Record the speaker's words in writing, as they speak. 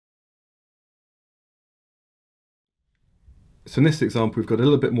So in this example, we've got a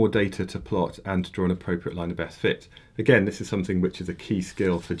little bit more data to plot and to draw an appropriate line of best fit. Again, this is something which is a key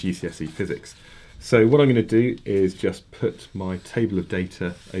skill for GCSE Physics. So what I'm going to do is just put my table of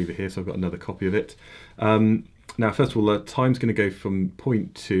data over here, so I've got another copy of it. Now, first of all, the time's going to go from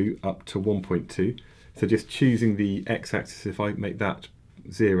 0.2 up to 1.2. So just choosing the x-axis, if I make that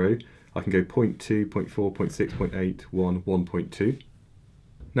 0, I can go 0.2, 0.4, 0.6, 0.8, 1, 1.2.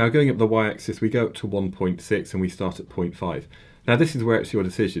 Now going up the y-axis, we go up to 1.6 and we start at 0.5. Now this is where it's your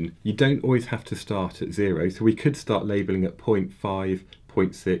decision. You don't always have to start at 0, so we could start labelling at 0.5, 0.6,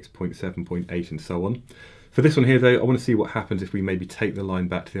 0.7, 0.8 and so on. For this one here though, I want to see what happens if we maybe take the line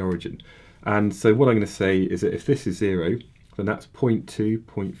back to the origin. And so what I'm going to say is that if this is 0, then that's 0.2,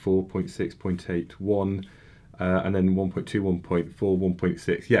 0.4, 0.6, 0.8, 1, and then 1.2, 1.4,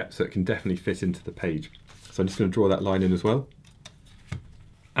 1.6. Yeah, so it can definitely fit into the page. So I'm just going to draw that line in as well.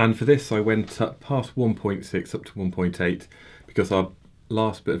 And for this, I went up past 1.6 up to 1.8 because our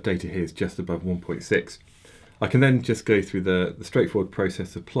last bit of data here is just above 1.6. I can then just go through the straightforward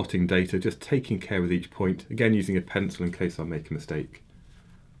process of plotting data, just taking care with each point, again using a pencil in case I make a mistake.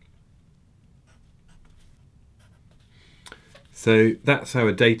 So that's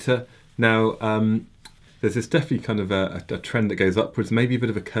our data. Now, there's this definitely kind of a trend that goes upwards, maybe a bit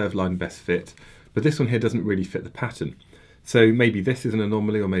of a curved line best fit, but this one here doesn't really fit the pattern. So maybe this is an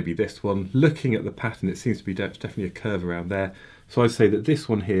anomaly or maybe this one. Looking at the pattern, it seems to be definitely a curve around there. So I'd say that this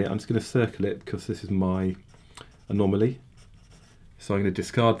one here, I'm just going to circle it because this is my anomaly. So I'm going to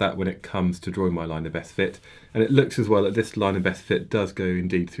discard that when it comes to drawing my line of best fit. And it looks as well that this line of best fit does go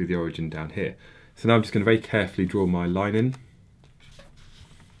indeed through the origin down here. So now I'm just going to very carefully draw my line in.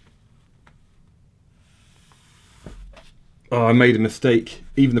 Oh, I made a mistake.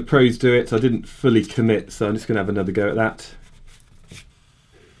 Even the pros do it. I didn't fully commit, so I'm just going to have another go at that.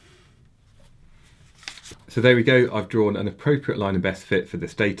 So there we go. I've drawn an appropriate line of best fit for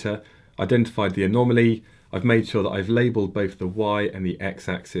this data, identified the anomaly. I've made sure that I've labelled both the y and the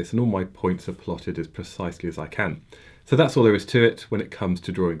x-axis, and all my points are plotted as precisely as I can. So that's all there is to it when it comes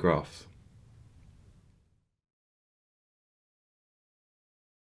to drawing graphs.